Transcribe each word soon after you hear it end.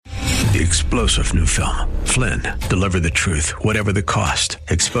the explosive new film, Flynn, Deliver the Truth, Whatever the Cost,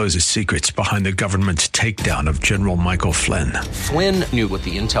 exposes secrets behind the government's takedown of General Michael Flynn. Flynn knew what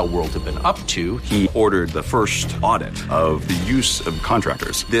the intel world had been up to. He ordered the first audit of the use of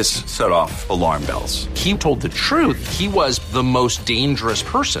contractors. This set off alarm bells. He told the truth. He was the most dangerous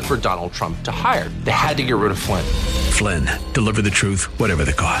person for Donald Trump to hire. They had to get rid of Flynn. Flynn, Deliver the Truth, Whatever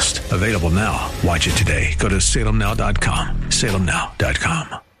the Cost. Available now. Watch it today. Go to salemnow.com.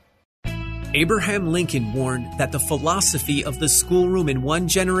 salemnow.com. Abraham Lincoln warned that the philosophy of the schoolroom in one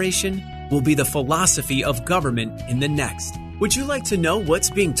generation will be the philosophy of government in the next. Would you like to know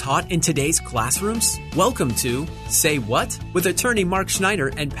what's being taught in today's classrooms? Welcome to Say What? With attorney Mark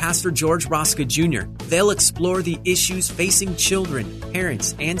Schneider and Pastor George Rosca Jr. They'll explore the issues facing children,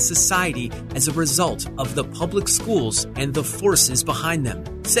 parents, and society as a result of the public schools and the forces behind them.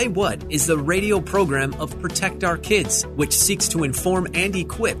 Say What is the radio program of Protect Our Kids, which seeks to inform and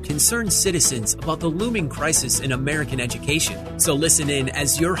equip concerned citizens about the looming crisis in American education. So listen in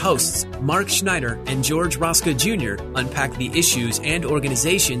as your hosts, Mark Schneider and George Rosca Jr., unpack the issues and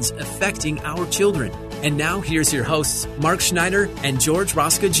organizations affecting our children. And now here's your hosts, Mark Schneider and George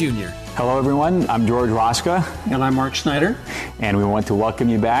Rosca Jr. Hello, everyone. I'm George Rosca. And I'm Mark Schneider. And we want to welcome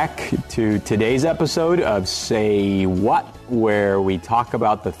you back to today's episode of Say What, where we talk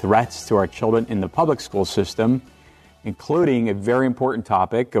about the threats to our children in the public school system, including a very important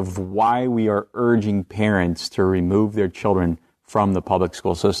topic of why we are urging parents to remove their children from the public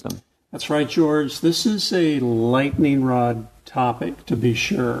school system. That's right, George. This is a lightning rod topic, to be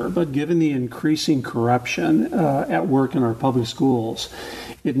sure, but given the increasing corruption at work in our public schools,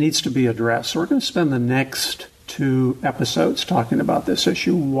 it needs to be addressed. So we're going to spend the next 2 episodes talking about this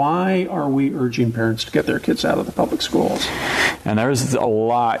issue. Why are we urging parents to get their kids out of the public schools? And there's a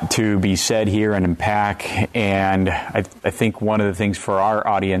lot to be said here and unpack, and I think one of the things for our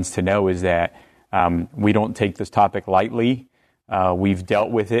audience to know is that we don't take this topic lightly. We've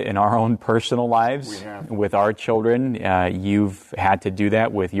dealt with it in our own personal lives with our children. You've had to do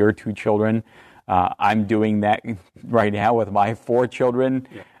that with your 2 children. I'm doing that right now with my 4 children.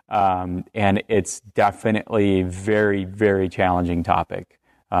 And it's definitely a very, very challenging topic.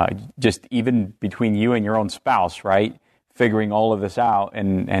 Just even between you and your own spouse, right? Figuring all of this out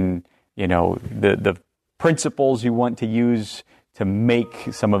and you know, the principles you want to use to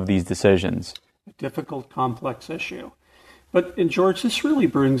make some of these decisions. A difficult, complex issue. But, and George, this really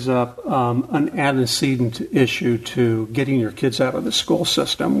brings up an antecedent issue to getting your kids out of the school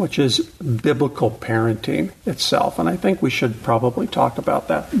system, which is biblical parenting itself. And I think we should probably talk about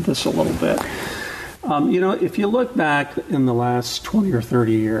this a little bit. If you look back in the last 20 or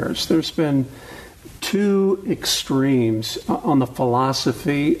 30 years, there's been 2 extremes on the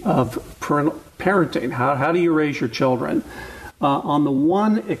philosophy of parenting. How do you raise your children? On the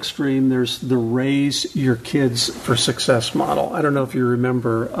one extreme, there's the raise your kids for success model. I don't know if you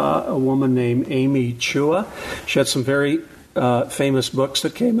remember a woman named Amy Chua. She had some very famous books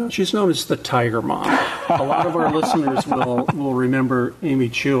that came out. She's known as the Tiger Mom. A lot of our listeners will remember Amy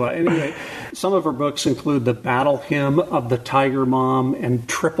Chua. Anyway, some of her books include The Battle Hymn of the Tiger Mom and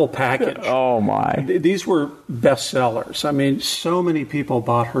Triple Package. Oh, my. These were bestsellers. I mean, so many people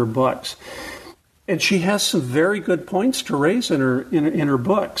bought her books. And she has some very good points to raise in her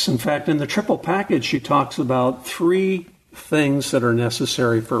books. In fact, in the Triple Package, she talks about 3 things that are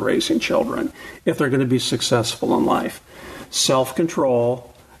necessary for raising children if they're going to be successful in life: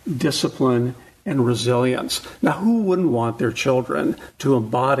 self-control, discipline, and resilience. Now, who wouldn't want their children to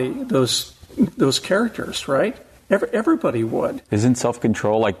embody those characters, right? Everybody would. Isn't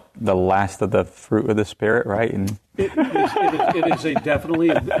self-control like the last of the fruit of the Spirit, right? And it is definitely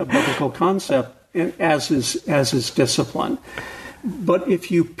a biblical concept. As is discipline. But if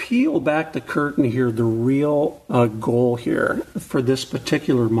you peel back the curtain here, the real goal here for this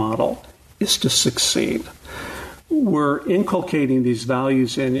particular model is to succeed. We're inculcating these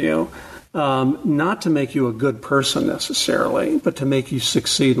values in you, not to make you a good person necessarily, but to make you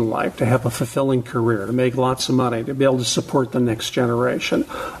succeed in life, to have a fulfilling career, to make lots of money, to be able to support the next generation.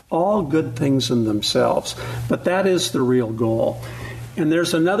 All good things in themselves, but that is the real goal. And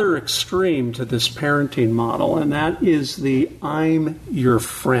there's another extreme to this parenting model, and that is the I'm your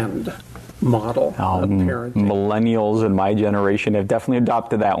friend model of parenting. Millennials in my generation have definitely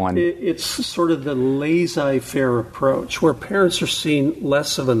adopted that one. It's sort of the laissez-faire approach, where parents are seen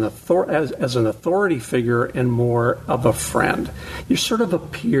less of as an authority figure and more of a friend. You're sort of a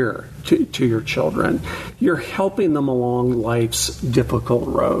peer to your children. You're helping them along life's difficult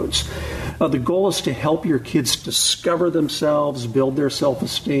roads. The goal is to help your kids discover themselves, build their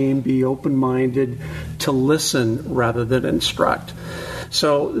self-esteem, be open-minded, to listen rather than instruct.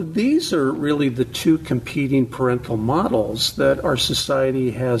 So these are really the two competing parental models that our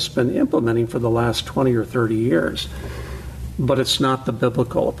society has been implementing for the last 20 or 30 years. But it's not the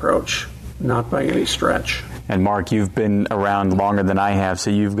biblical approach, not by any stretch. And Mark, you've been around longer than I have, so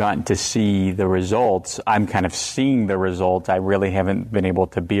you've gotten to see the results. I'm kind of seeing the results. I really haven't been able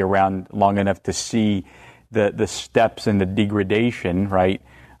to be around long enough to see the steps and the degradation, right,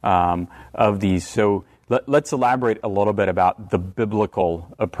 of these. So let's elaborate a little bit about the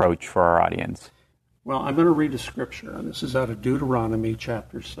biblical approach for our audience. Well, I'm going to read a scripture, and this is out of Deuteronomy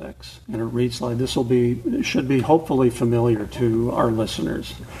chapter 6, and it reads like this. Should be hopefully familiar to our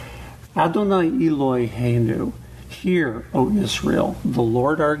listeners. Adonai Eloheinu, hear, O Israel, the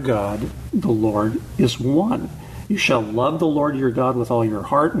Lord our God, the Lord is one. You shall love the Lord your God with all your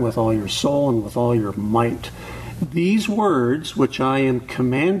heart and with all your soul and with all your might. These words which I am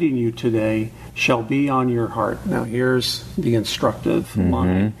commanding you today shall be on your heart. Now here's the instructive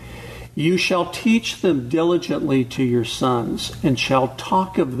line. You shall teach them diligently to your sons, and shall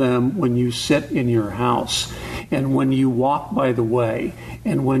talk of them when you sit in your house, and when you walk by the way,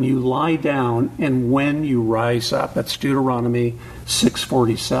 and when you lie down, and when you rise up. That's Deuteronomy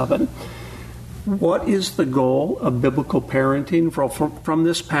 6:47. What is the goal of biblical parenting from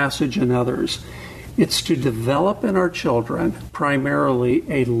this passage and others? It's to develop in our children primarily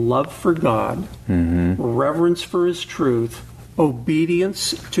a love for God, reverence for His truth,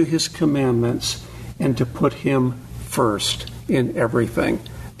 obedience to His commandments, and to put Him first in everything.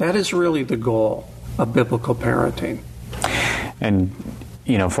 That is really the goal of biblical parenting. And,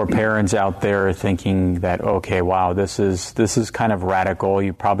 you know, for parents out there thinking that, okay, wow, this is kind of radical.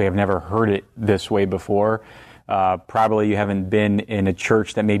 You probably have never heard it this way before. Probably you haven't been in a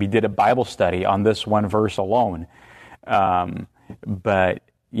church that maybe did a Bible study on this one verse alone. But,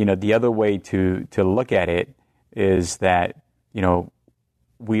 you know, the other way to look at it is that, you know,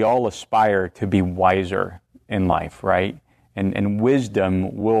 we all aspire to be wiser in life, right? And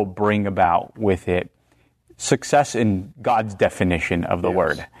wisdom will bring about with it success in God's definition of the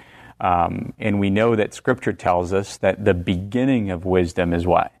word. And we know that Scripture tells us that the beginning of wisdom is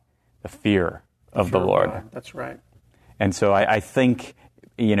what? The fear of the Lord. That's right. And so I think,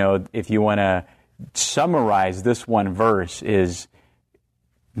 you know, if you want to summarize this one verse is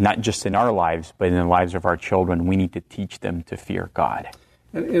not just in our lives, but in the lives of our children, we need to teach them to fear God.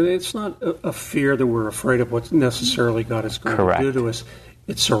 And it's not a fear that we're afraid of what necessarily God is going to do to us.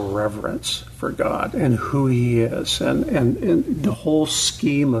 It's a reverence for God and who He is and the whole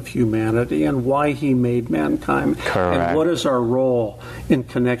scheme of humanity and why He made mankind. And what is our role in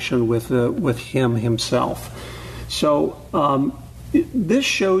connection with Him Himself. So this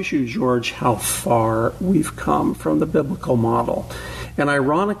shows you, George, how far we've come from the biblical model. And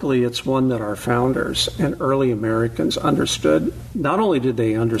ironically, it's one that our founders and early Americans understood. Not only did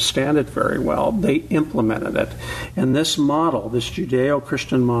they understand it very well, they implemented it. And this model, this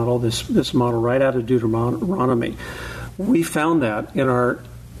Judeo-Christian model, this model right out of Deuteronomy, we found that in our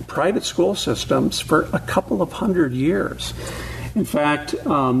private school systems for a couple of hundred years. In fact,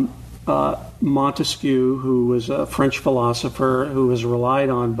 Montesquieu, who was a French philosopher who was relied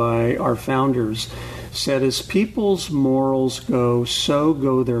on by our founders, said, as people's morals go, so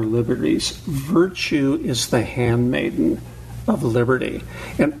go their liberties. Virtue is the handmaiden of liberty.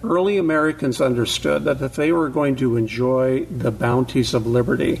 And early Americans understood that if they were going to enjoy the bounties of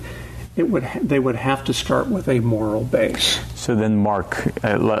liberty, they would have to start with a moral base. So then, Mark,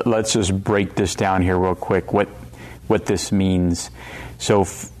 let's just break this down here real quick, what this means. So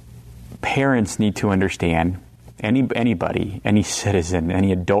parents need to understand, anybody, any citizen,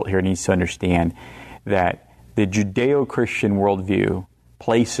 any adult here needs to understand that the Judeo-Christian worldview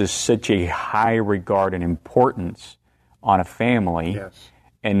places such a high regard and importance on a family. Yes.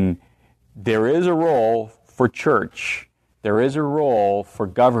 And there is a role for church. There is a role for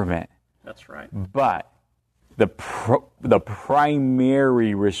government. That's right. But the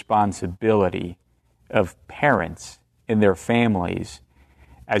primary responsibility of parents in their families,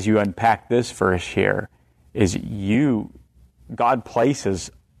 as you unpack this verse here, is God places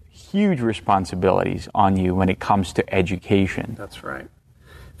huge responsibilities on you when it comes to education. That's right.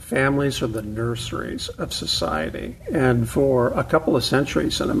 Families are the nurseries of society. And for a couple of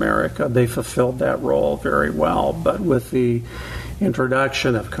centuries in America, they fulfilled that role very well. But with the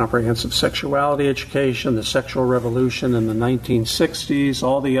introduction of comprehensive sexuality education, the sexual revolution in the 1960s,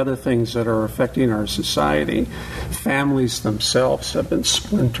 all the other things that are affecting our society, families themselves have been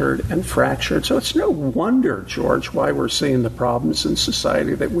splintered and fractured. So it's no wonder, George, why we're seeing the problems in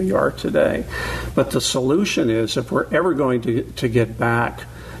society that we are today. But the solution is, if we're ever going to get back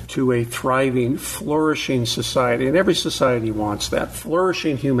to a thriving, flourishing society. And every society wants that.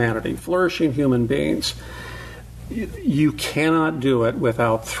 Flourishing humanity, flourishing human beings. You cannot do it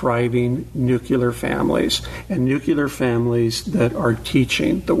without thriving nuclear families, and nuclear families that are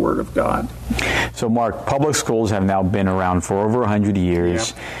teaching the Word of God. So, Mark, public schools have now been around for over 100 years.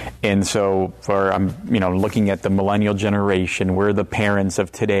 Yep. And so looking at the millennial generation, we're the parents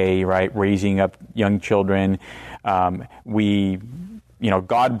of today, right, raising up young children. God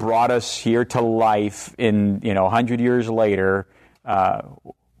brought us here to life in, 100 years later.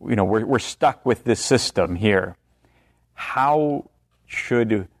 We're stuck with this system here. How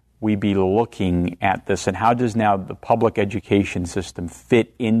should we be looking at this, and how does now the public education system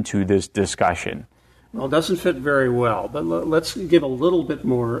fit into this discussion? Well, it doesn't fit very well, but let's give a little bit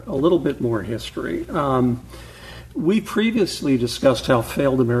more history. We previously discussed how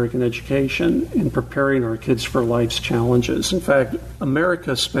failed American education in preparing our kids for life's challenges. In fact,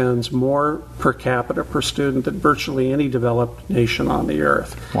 America spends more per capita per student than virtually any developed nation on the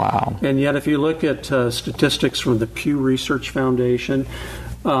earth. Wow. And yet, if you look at statistics from the Pew Research Foundation,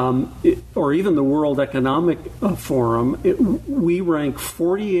 or even the World Economic Forum, we rank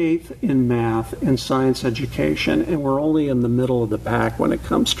 48th in math and science education, and we're only in the middle of the pack when it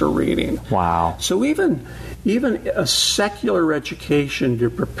comes to reading. Wow. So even a secular education to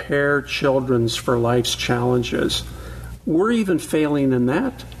prepare children for life's challenges, we're even failing in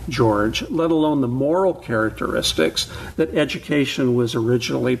that, George, let alone the moral characteristics that education was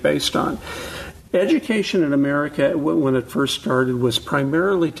originally based on. Education in America, when it first started, was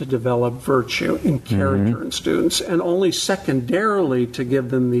primarily to develop virtue and character in students, and only secondarily to give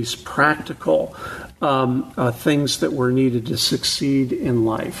them these practical things that were needed to succeed in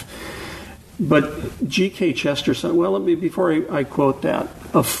life. But G.K. Chesterton, before I quote that,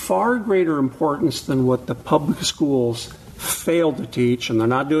 of far greater importance than what the public schools fail to teach, and they're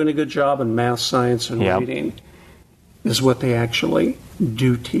not doing a good job in math, science, and reading, is what they actually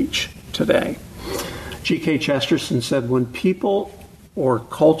do teach today. G.K. Chesterton said, when people or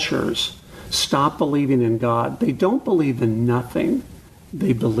cultures stop believing in God, they don't believe in nothing,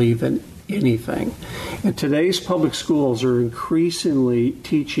 they believe in anything. And today's public schools are increasingly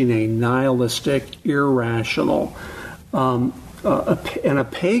teaching a nihilistic, irrational, and a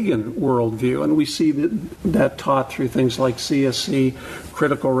pagan worldview. And we see that taught through things like CSC,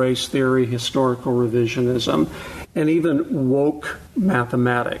 critical race theory, historical revisionism, and even woke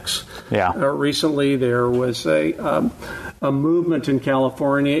mathematics. Yeah. Recently, there was a movement in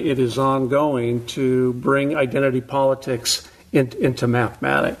California. It is ongoing to bring identity politics into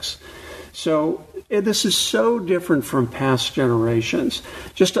mathematics. So this is so different from past generations.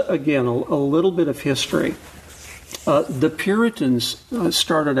 Just again, a little bit of history. The Puritans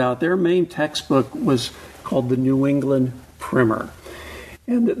started out, their main textbook was called the New England Primer.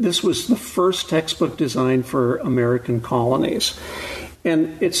 And this was the first textbook designed for American colonies.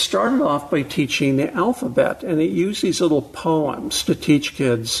 And it started off by teaching the alphabet, and it used these little poems to teach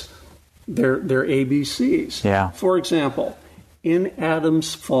kids their ABCs. Yeah. For example, in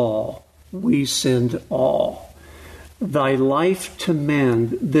Adam's fall, we sinned all. Thy life to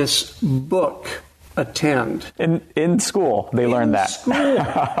mend, this book attend. In school, they learned that. School.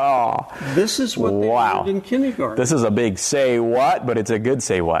 This is what they learned in kindergarten. This is a big say what, but it's a good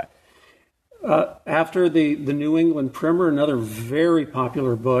say what. After the New England Primer, another very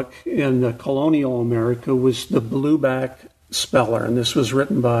popular book in colonial America was the Blueback Speller, and this was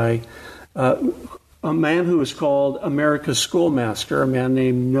written by a man who was called America's Schoolmaster, a man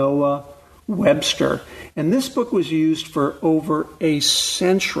named Noah Webster. And this book was used for over a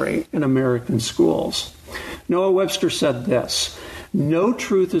century in American schools. Noah Webster said this: "No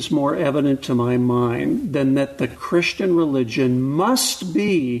truth is more evident to my mind than that the Christian religion must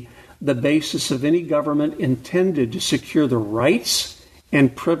be the basis of any government intended to secure the rights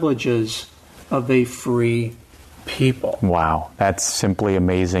and privileges of a free people." Wow, that's simply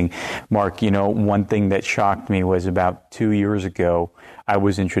amazing. Mark, one thing that shocked me was about 2 years ago, I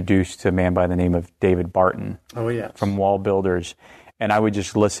was introduced to a man by the name of David Barton. Oh, yes. From Wall Builders. And I would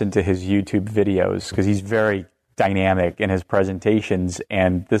just listen to his YouTube videos because he's very dynamic in his presentations.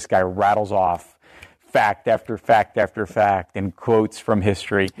 And this guy rattles off fact after fact after fact and quotes from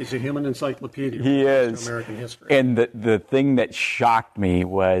history. He's a human encyclopedia. He is. American history. And the thing that shocked me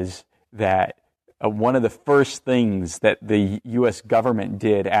was that one of the first things that the U.S. government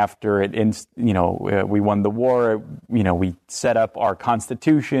did after we won the war, we set up our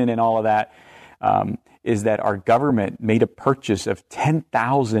Constitution and all of that, is that our government made a purchase of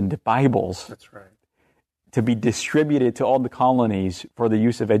 10,000 Bibles. That's right. To be distributed to all the colonies for the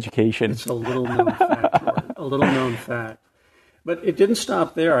use of education. It's a little known fact, Jordan. A little known fact. But it didn't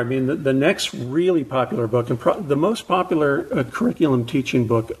stop there. I mean, the next really popular book, and the most popular curriculum teaching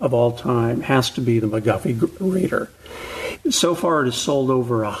book of all time, has to be the McGuffey Reader. So far, it has sold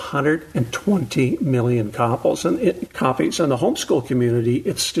over 120 million copies. And in the homeschool community,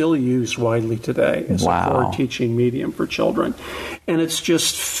 it's still used widely today as a core teaching medium for children. And it's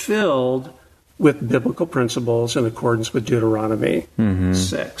just filled with biblical principles in accordance with Deuteronomy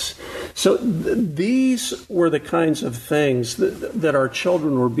 6. So these were the kinds of things that our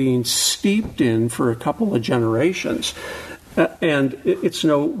children were being steeped in for a couple of generations. And it's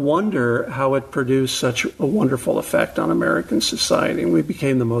no wonder how it produced such a wonderful effect on American society. And we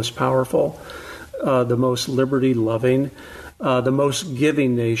became the most powerful, the most liberty-loving, the most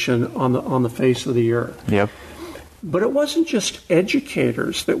giving nation on the face of the earth. Yep. But it wasn't just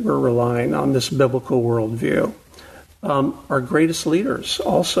educators that were relying on this biblical worldview. Our greatest leaders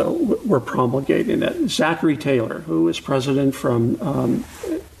also were promulgating it. Zachary Taylor, who was president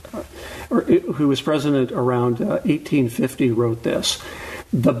around 1850, wrote this: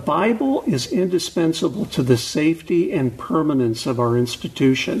 "The Bible is indispensable to the safety and permanence of our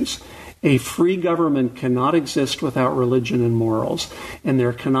institutions. A free government cannot exist without religion and morals, and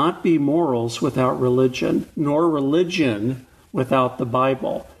there cannot be morals without religion, nor religion without the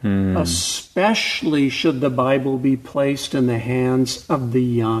Bible. Especially should the Bible be placed in the hands of the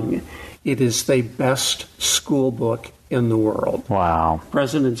young. It is the best school book in the world." Wow.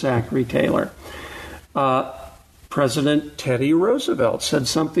 President Zachary Taylor. President Teddy Roosevelt said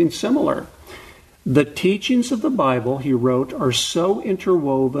something similar. "The teachings of the Bible," he wrote, "are so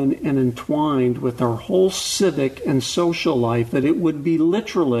interwoven and entwined with our whole civic and social life that it would be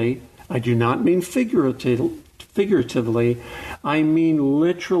literally, I do not mean figuratively, I mean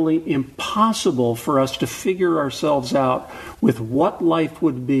literally impossible for us to figure ourselves out with what life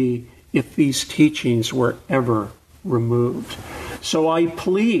would be if these teachings were ever removed. So I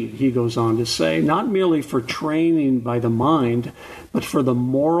plead," he goes on to say, "not merely for training by the mind, but for the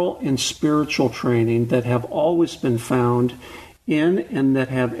moral and spiritual training that have always been found in and that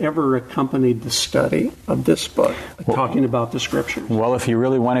have ever accompanied the study of this book," talking about the Scriptures. Well, if he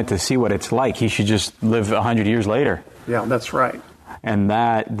really wanted to see what it's like, he should just live 100 years later. Yeah, that's right. And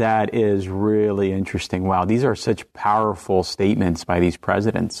that is really interesting. Wow, these are such powerful statements by these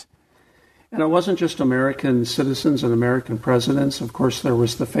presidents. And it wasn't just American citizens and American presidents. Of course, there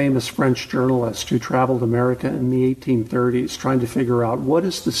was the famous French journalist who traveled America in the 1830s trying to figure out what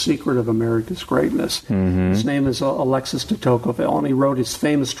is the secret of America's greatness. His name is Alexis de Tocqueville, and he wrote his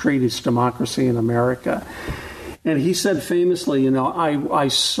famous treatise, Democracy in America. And he said famously, I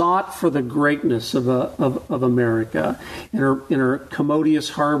sought for the greatness of America in her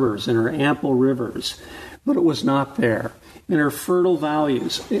commodious harbors, in her ample rivers, but it was not there. In her fertile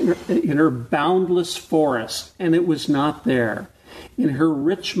valleys, in her boundless forests, and it was not there. In her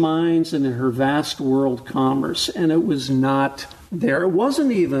rich mines and in her vast world commerce, and it was not there. It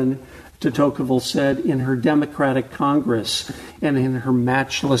wasn't even, de Tocqueville said, in her democratic Congress and in her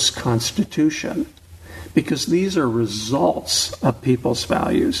matchless Constitution, because these are results of people's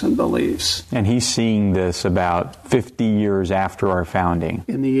values and beliefs. And he's seeing this about 50 years after our founding.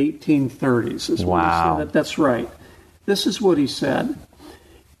 In the 1830s is when he said it. That's right. This is what he said: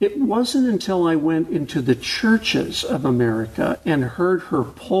 "It wasn't until I went into the churches of America and heard her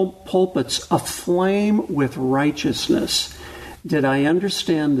pulpits aflame with righteousness did I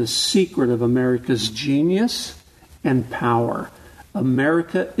understand the secret of America's genius and power.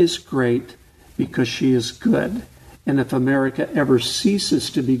 America is great because she is good. And if America ever ceases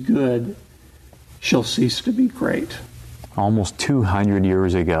to be good, she'll cease to be great." Almost 200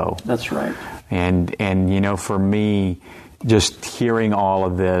 years ago. That's right. And for me, just hearing all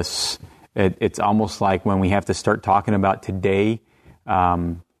of this, it's almost like when we have to start talking about today,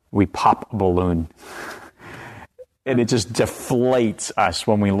 we pop a balloon. And it just deflates us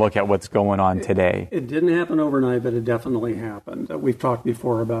when we look at what's going on today. It didn't happen overnight, but it definitely happened. We've talked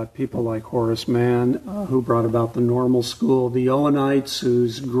before about people like Horace Mann, who brought about the normal school, the Owenites,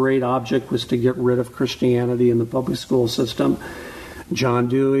 whose great object was to get rid of Christianity in the public school system, John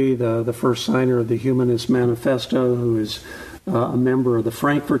Dewey, the first signer of the Humanist Manifesto, who is a member of the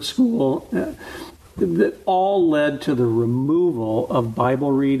Frankfurt School, that all led to the removal of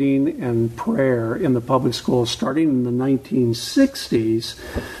Bible reading and prayer in the public schools starting in the 1960s.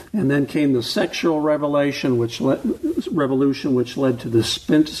 And then came the sexual revolution, which led to the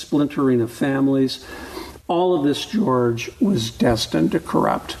splintering of families. All of this, George, was destined to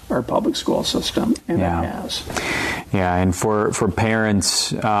corrupt our public school system, and it has. Yeah, and for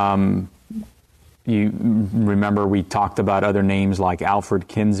parents, you remember we talked about other names like Alfred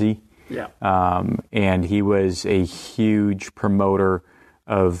Kinsey. Yeah. And he was a huge promoter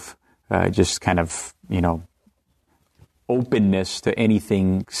of just kind of, openness to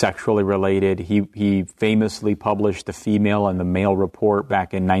anything sexually related. He famously published The Female and the Male Report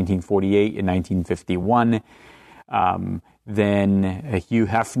back in 1948 and 1951. Then Hugh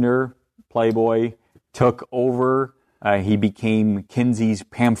Hefner, Playboy, took over. He became Kinsey's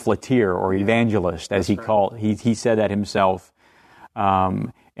pamphleteer or evangelist, as he called. He said that himself.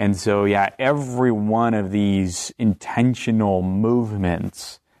 And so, every one of these intentional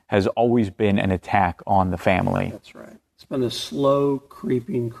movements has always been an attack on the family. That's right. It's been a slow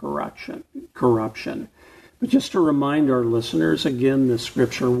creeping corruption. But just to remind our listeners, again, the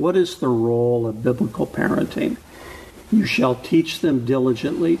scripture, what is the role of biblical parenting? You shall teach them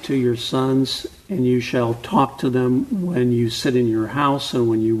diligently to your sons, and you shall talk to them when you sit in your house and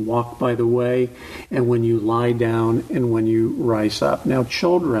when you walk by the way and when you lie down and when you rise up. Now,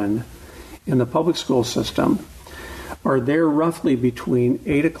 children in the public school system are there roughly between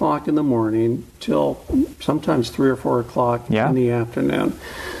 8 o'clock in the morning till sometimes 3 or 4 o'clock in the afternoon.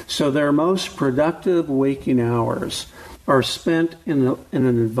 So their most productive waking hours are spent in an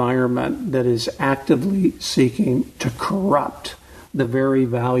environment that is actively seeking to corrupt the very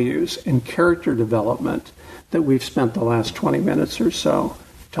values and character development that we've spent the last 20 minutes or so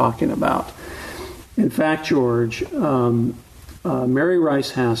talking about. In fact, George, Mary Rice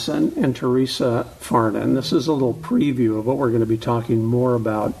Hasson and Teresa Farnan, this is a little preview of what we're going to be talking more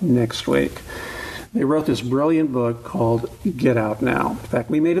about next week. They wrote this brilliant book called Get Out Now. In fact,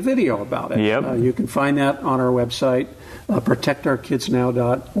 we made a video about it. Yep. You can find that on our website,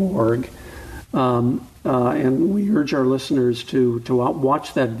 protectourkidsnow.org. And we urge our listeners to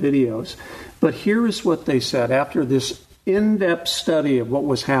watch that videos. But here is what they said after this in-depth study of what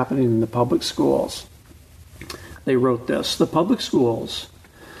was happening in the public schools. They wrote this: the public schools,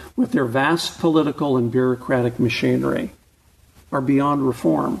 with their vast political and bureaucratic machinery, are beyond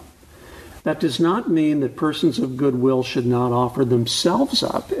reform. That does not mean that persons of goodwill should not offer themselves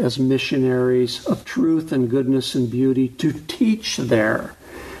up as missionaries of truth and goodness and beauty to teach there.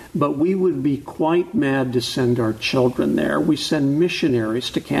 But we would be quite mad to send our children there. We send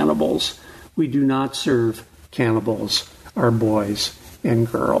missionaries to cannibals. We do not serve cannibals, our boys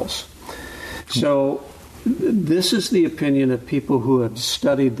and girls. So this is the opinion of people who have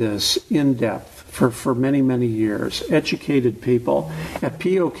studied this in depth for many, many years, educated people. At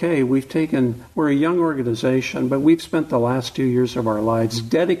POK, we're a young organization, but we've spent the last 2 years of our lives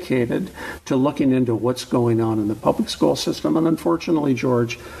dedicated to looking into what's going on in the public school system. And unfortunately,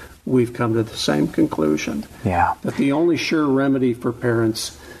 George, we've come to the same conclusion. Yeah. That the only sure remedy for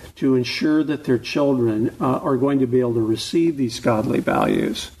parents to ensure that their children are going to be able to receive these godly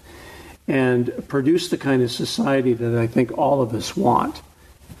values and produce the kind of society that I think all of us want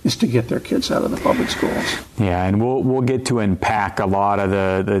is to get their kids out of the public schools. Yeah, and we'll get to unpack a lot of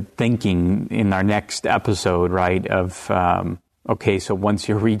the thinking in our next episode, right? Of so once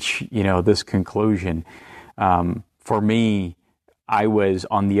you reach this conclusion, for me, I was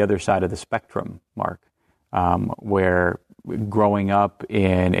on the other side of the spectrum, Mark, where growing up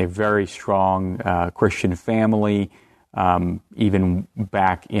in a very strong Christian family. Even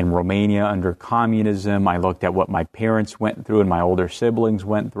back in Romania under communism, I looked at what my parents went through and my older siblings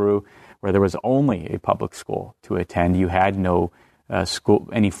went through, where there was only a public school to attend. You had no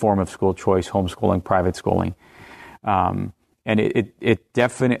any form of school choice, homeschooling, private schooling. And it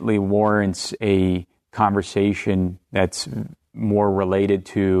definitely warrants a conversation that's more related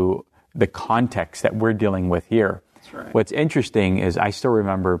to the context that we're dealing with here. That's right. What's interesting is I still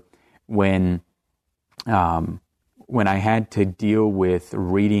remember when I had to deal with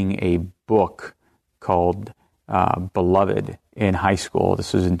reading a book called Beloved in high school.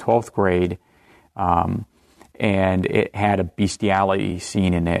 This was in 12th grade, and it had a bestiality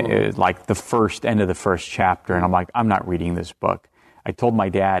scene in it. It was like the end of the first chapter, and I'm like, I'm not reading this book. I told my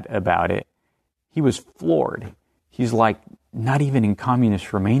dad about it. He was floored. He's like, not even in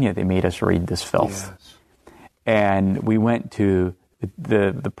communist Romania they made us read this filth. Yes. And we went to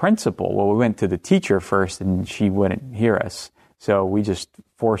the principal. Well, we went to the teacher first, and she wouldn't hear us. So we just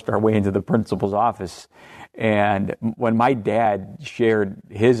forced our way into the principal's office. And when my dad shared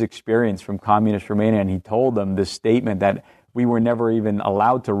his experience from communist Romania, and he told them this statement that we were never even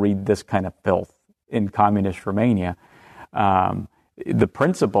allowed to read this kind of filth in communist Romania, the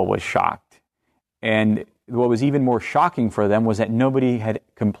principal was shocked. And what was even more shocking for them was that nobody had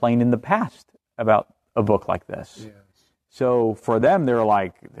complained in the past about a book like this. Yes. So for them, they're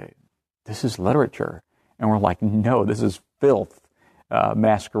like, this is literature. And we're like, no, this is filth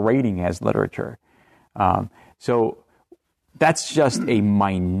masquerading as literature. So that's just a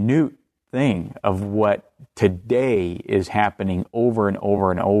minute thing of what today is happening over and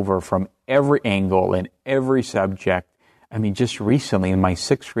over and over from every angle and every subject. I mean, just recently in my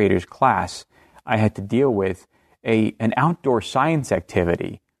 6th graders class, I had to deal with an outdoor science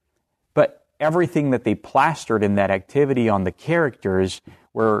activity. But everything that they plastered in that activity on the characters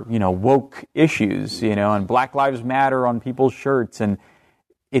were, woke issues, and Black Lives Matter on people's shirts, and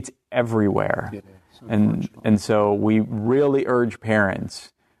it's everywhere. And so we really urge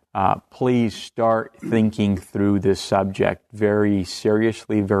parents, please start thinking through this subject very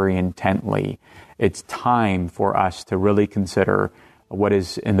seriously, very intently. It's time for us to really consider what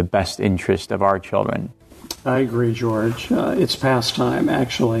is in the best interest of our children. I agree, George. It's past time,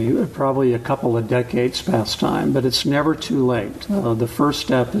 actually, probably a couple of decades past time, but it's never too late. The first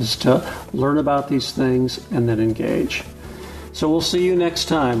step is to learn about these things and then engage. So we'll see you next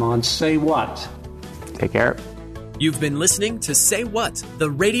time on Say What? Take care. You've been listening to Say What,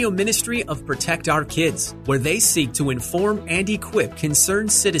 the radio ministry of Protect Our Kids, where they seek to inform and equip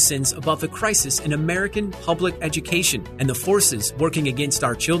concerned citizens about the crisis in American public education and the forces working against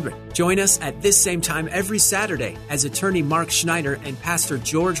our children. Join us at this same time every Saturday as attorney Mark Schneider and Pastor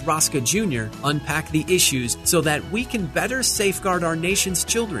George Rosca Jr. unpack the issues so that we can better safeguard our nation's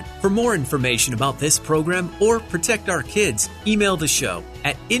children. For more information about this program or Protect Our Kids, email the show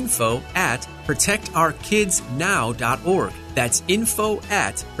at info@protectourkidsnow.org. That's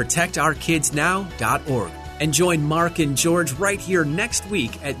info@protectourkidsnow.org. And join Mark and George right here next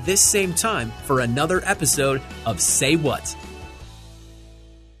week at this same time for another episode of Say What.